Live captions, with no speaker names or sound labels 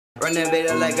Run that bitch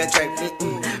up like a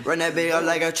track, run that bitch up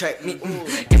like a track,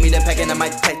 Give me the pack and I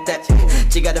might pack that.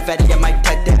 She got a fatty, I might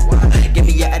pack that. Give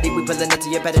me your addy, we pullin' it to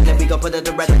your pattern, then we gon' put it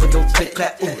to red with no click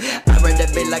clap. I run that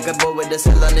bitch like a boy with a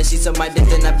cell on it. She saw my dick,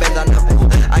 then I fell on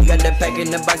her. I got the pack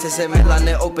in the box, and said on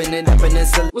it, open it up and then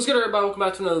sell. What's good, everybody? Welcome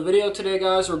back to another video. Today,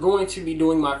 guys, we're going to be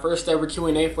doing my first ever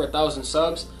Q&A for 1,000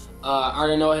 subs. I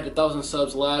already know I hit 1,000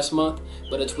 subs last month,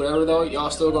 but it's whatever though.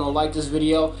 Y'all still gonna like this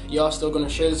video, y'all still gonna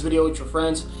share this video with your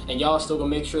friends, and y'all still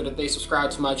gonna make sure that they subscribe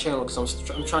to my channel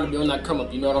because I'm trying to be on that come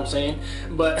up, you know what I'm saying?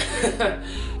 But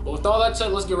with all that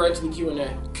said, let's get right to the Q&A.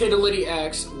 Kidality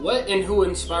asks, what and who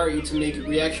inspired you to make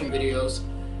reaction videos?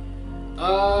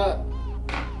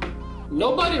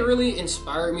 Nobody really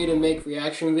inspired me to make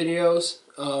reaction videos.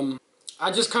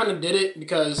 I just kind of did it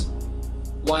because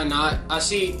why not? I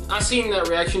seen that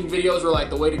reaction videos were like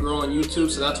the way to grow on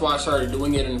YouTube, so that's why I started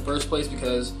doing it in the first place,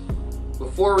 because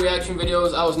before reaction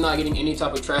videos I was not getting any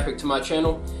type of traffic to my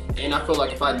channel, and I feel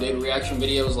like if I did reaction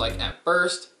videos like at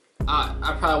first,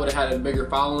 I probably would have had a bigger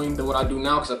following than what I do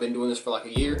now, because I've been doing this for like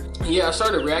a year. Yeah, I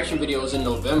started reaction videos in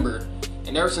November,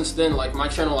 and ever since then, like, my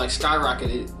channel like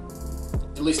skyrocketed,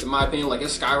 at least in my opinion, like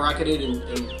it's skyrocketed in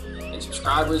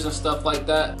subscribers and stuff like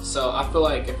that. So I feel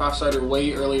like if I started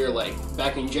way earlier, like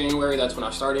back in January, that's when I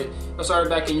started. If I started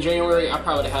back in January, I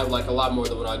probably would have like a lot more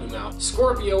than what I do now.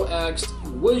 Scorpio asked,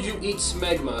 would you eat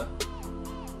Smegma?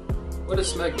 What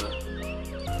is Smegma?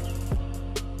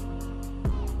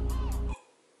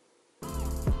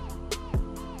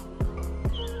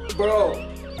 Bro,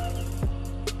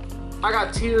 I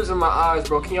got tears in my eyes,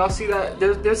 bro. Can y'all see that?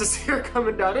 There's a tear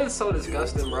coming down. It is so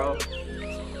disgusting, bro.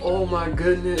 Oh my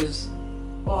goodness.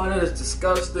 Oh, that is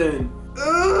disgusting.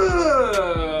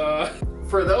 Ugh.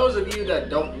 For those of you that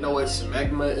don't know what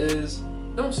Smegma is,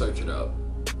 don't search it up.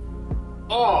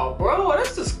 Oh, bro,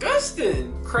 that's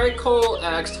disgusting. Craig Cole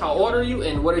asked, how old are you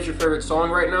and what is your favorite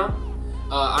song right now?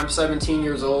 I'm 17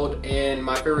 years old, and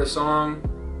my favorite song,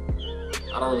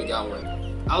 I don't really got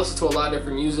one. I listen to a lot of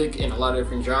different music and a lot of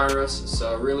different genres,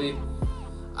 so really,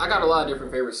 I got a lot of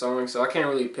different favorite songs, so I can't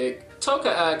really pick. Toka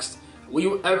asked, will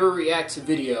you ever react to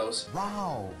videos?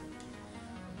 Wow.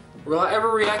 Will I ever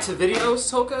react to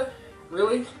videos, Toka?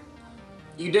 Really?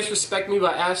 You disrespect me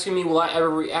by asking me will I ever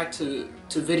react to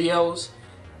videos?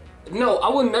 No, I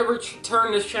will never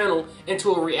turn this channel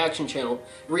into a reaction channel.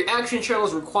 Reaction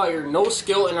channels require no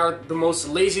skill and are the most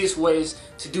laziest ways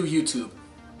to do YouTube.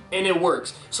 And it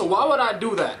works. So why would I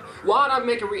do that? Why would I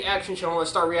make a reaction channel and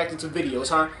start reacting to videos,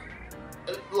 huh?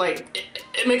 Like,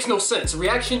 it makes no sense.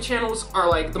 Reaction channels are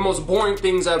like the most boring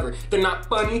things ever. They're not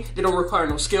funny, they don't require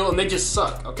no skill, and they just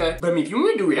suck, okay? But I mean, if you want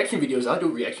me to do reaction videos, I'll do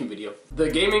a reaction video. The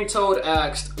Gaming Toad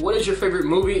asked, what is your favorite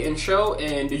movie and show,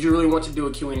 and did you really want to do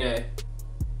a Q&A?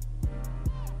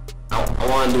 I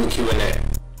want to do a Q&A.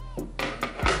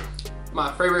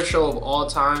 My favorite show of all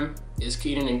time is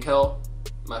Kenan and Kel.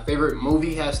 My favorite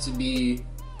movie has to be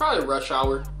probably Rush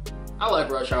Hour. I like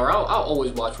Rush Hour. I'll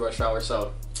always watch Rush Hour,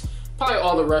 so probably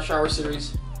all the Rush Hour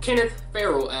series. Kenneth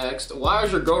Farrell asked, why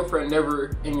is your girlfriend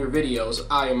never in your videos?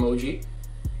 Eye emoji.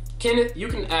 Kenneth, you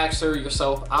can ask her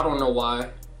yourself. I don't know why,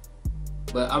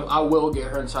 but I will get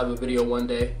her inside of a video one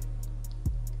day.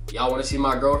 Y'all want to see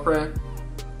my girlfriend?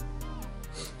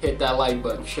 Hit that like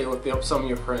button. Share with some of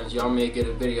your friends. Y'all may get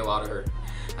a video out of her.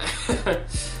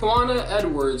 Juana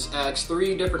Edwards asked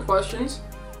 3 different questions.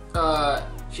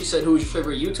 She said, who is your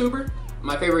favorite YouTuber?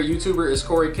 My favorite YouTuber is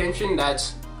Corey Kenshin.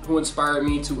 That's who inspired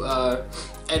me to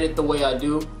edit the way I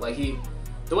do. Like,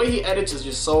 the way he edits is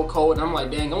just so cold, and I'm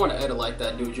like, dang, I want to edit like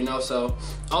that dude, you know? So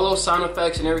all those sound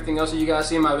effects and everything else that you guys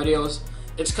see in my videos,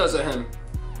 it's because of him.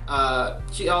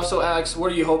 She also asks,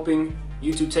 what are you hoping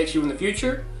YouTube takes you in the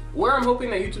future? Where I'm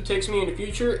hoping that YouTube takes me in the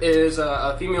future is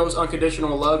a female's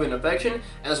unconditional love and affection,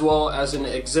 as well as an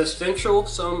existential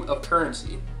sum of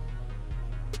currency.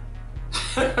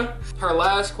 Her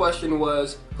last question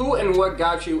was, who and what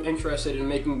got you interested in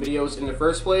making videos in the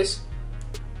first place?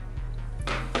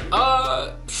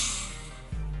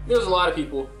 There's a lot of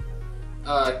people.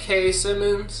 Kay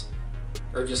Simmons,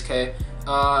 or just Kay,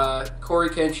 Corey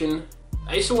Kenshin.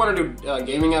 I used to want to do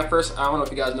gaming at first. I don't know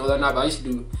if you guys know that or not, but I used to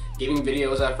do gaming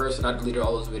videos at first, and I deleted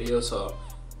all those videos, so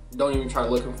don't even try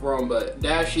looking for them. But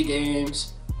Dashy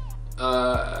Games,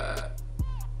 yeah,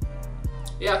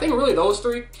 I think really those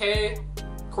 3, Kay,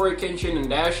 Corey Kenshin, and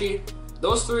Dashy,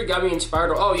 those 3 got me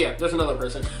inspired. Oh yeah, there's another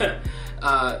person.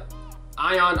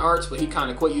 Ion Arts, but he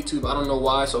kind of quit YouTube. I don't know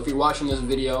why, so if you're watching this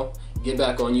video, get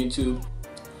back on YouTube.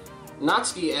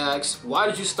 Natsuki asks, why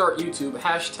did you start YouTube?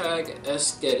 Hashtag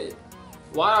 #SGetIt.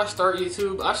 Why did I start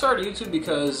YouTube? I started YouTube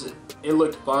because it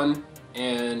looked fun,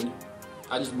 and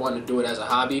I just wanted to do it as a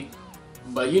hobby.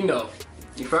 But you know,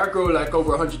 if I grow like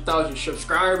over 100,000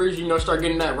 subscribers, you know, start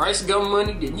getting that rice gum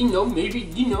money, then, you know, maybe,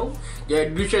 you know,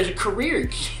 that do as a career.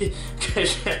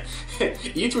 Because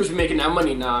YouTubers are making that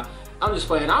money. Nah, I'm just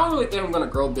playing. I don't really think I'm gonna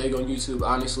grow big on YouTube,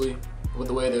 honestly, with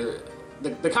the way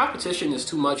the competition is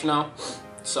too much now.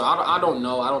 So I don't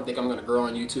know. I don't think I'm gonna grow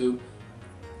on YouTube.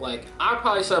 Like, I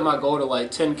probably set my goal to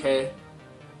like 10K.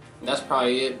 That's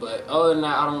probably it, but other than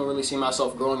that, I don't really see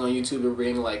myself growing on YouTube or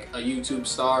being like a YouTube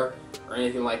star or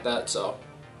anything like that, so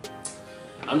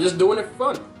I'm just doing it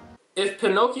for fun. If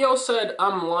Pinocchio said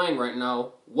I'm lying right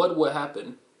now, what would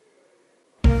happen?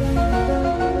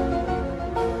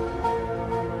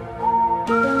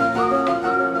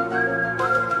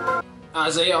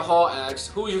 Isaiah Hall asks,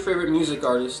 who is your favorite music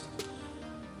artist?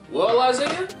 Well,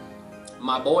 Isaiah,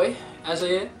 my boy,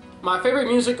 Isaiah, my favorite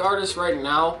music artist right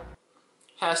now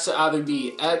has to either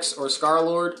be X or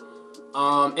Scarlord.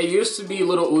 It used to be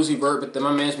Lil Uzi Vert, but then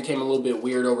my man's became a little bit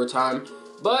weird over time.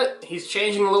 But he's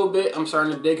changing a little bit. I'm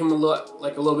starting to dig him a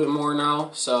little bit more now.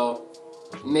 So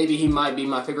maybe he might be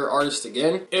my favorite artist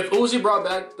again. If Uzi brought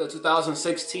back the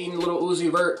 2016 Lil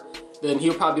Uzi Vert, then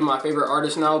he'll probably be my favorite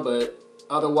artist now. But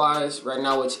otherwise, right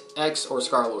now it's X or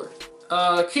Scarlord.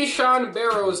 Keyshawn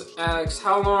Barrows asks,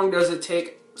 how long does it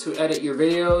take to edit your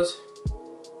videos?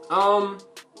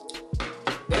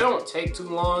 They don't take too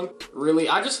long, really.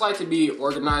 I just like to be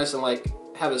organized and like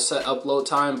have a set upload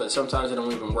time, but sometimes it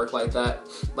don't even work like that.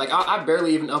 Like I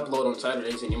barely even upload on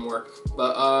Saturdays anymore.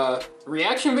 But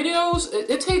reaction videos,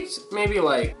 it takes maybe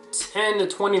like 10 to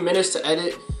 20 minutes to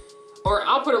edit. Or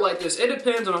I'll put it like this, it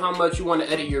depends on how much you want to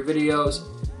edit your videos.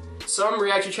 Some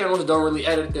reaction channels don't really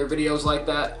edit their videos like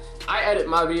that. I edit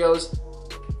my videos,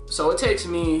 so it takes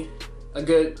me a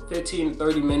good 15 to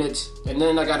 30 minutes, and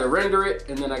then I gotta render it,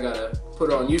 and then I gotta put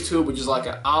it on YouTube, which is like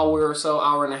an hour or so,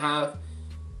 hour and a half.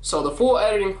 So the full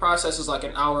editing process is like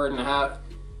an hour and a half.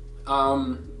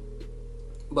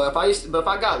 But if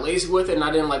I got lazy with it and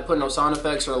I didn't like put no sound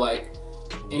effects or like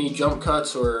any jump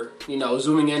cuts or, you know,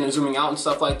 zooming in and zooming out and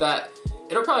stuff like that,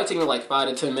 it'll probably take me like 5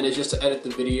 to 10 minutes just to edit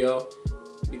the video.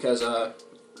 Because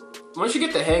once you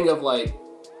get the hang of like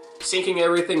syncing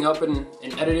everything up and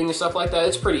editing and stuff like that,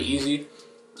 it's pretty easy.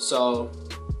 So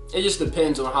it just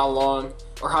depends on how long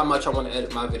or how much I want to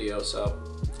edit my video. So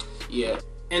yeah.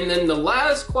 And then the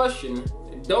last question,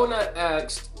 Donut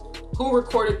asked, who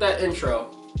recorded that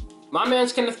intro? My man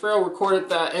Kenneth Farrell recorded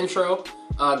that intro.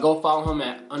 Go follow him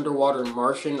at Underwater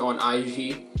Martian on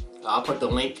IG. I'll put the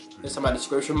link in my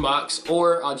description box,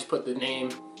 or I'll just put the name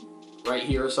right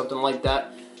here or something like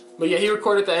that. But yeah, he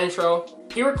recorded the intro.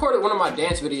 He recorded one of my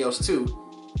dance videos too.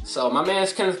 So my man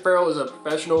Kenneth Farrell is a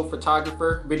professional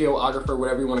photographer, videographer,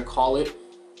 whatever you want to call it.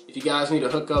 If you guys need to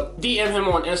hook up, DM him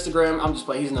on Instagram. I'm just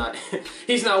playing,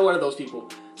 he's not one of those people.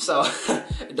 So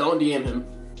don't DM him.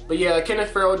 But yeah,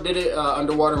 Kenneth Farrell did it,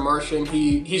 Underwater Martian.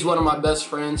 He's one of my best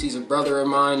friends. He's a brother of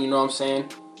mine, you know what I'm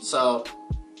saying? So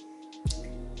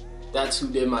that's who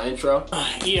did my intro.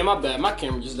 Yeah, my bad, my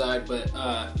camera just died, but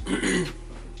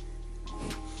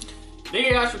thank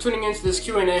you guys for tuning into this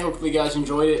Q&A. Hopefully you guys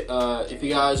enjoyed it. If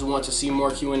you guys want to see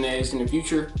more Q&As in the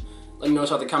future, let me know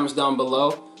in the comments down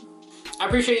below. I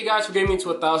appreciate you guys for getting me to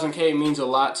 1,000K. It means a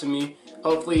lot to me.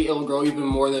 Hopefully it'll grow even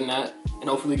more than that, and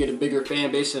hopefully get a bigger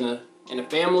fan base and a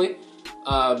family.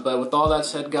 But with all that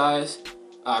said, guys,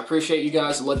 I appreciate you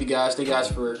guys. I love you guys. Thank you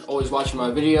guys for always watching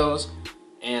my videos,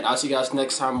 and I'll see you guys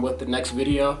next time with the next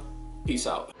video. Peace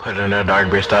out. Put in a dark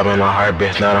bitch, stop in my heart,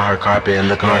 bitch, not on her carpet, and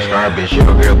look on her scar, bitch. Your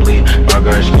girl bleed, my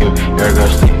girl scream, your girl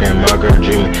sleeping, my girl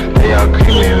dreaming. They all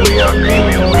creaming, we all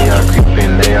creaming, we all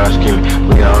creeping, they all screaming,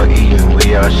 we all eating,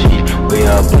 we all cheating, we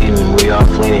all bleeding, we all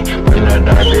fleeing. Put in a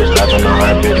dark bitch, stop in my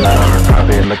heart, bitch, not on her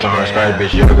carpet, and look on her scar,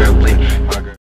 bitch. Your girl bleed.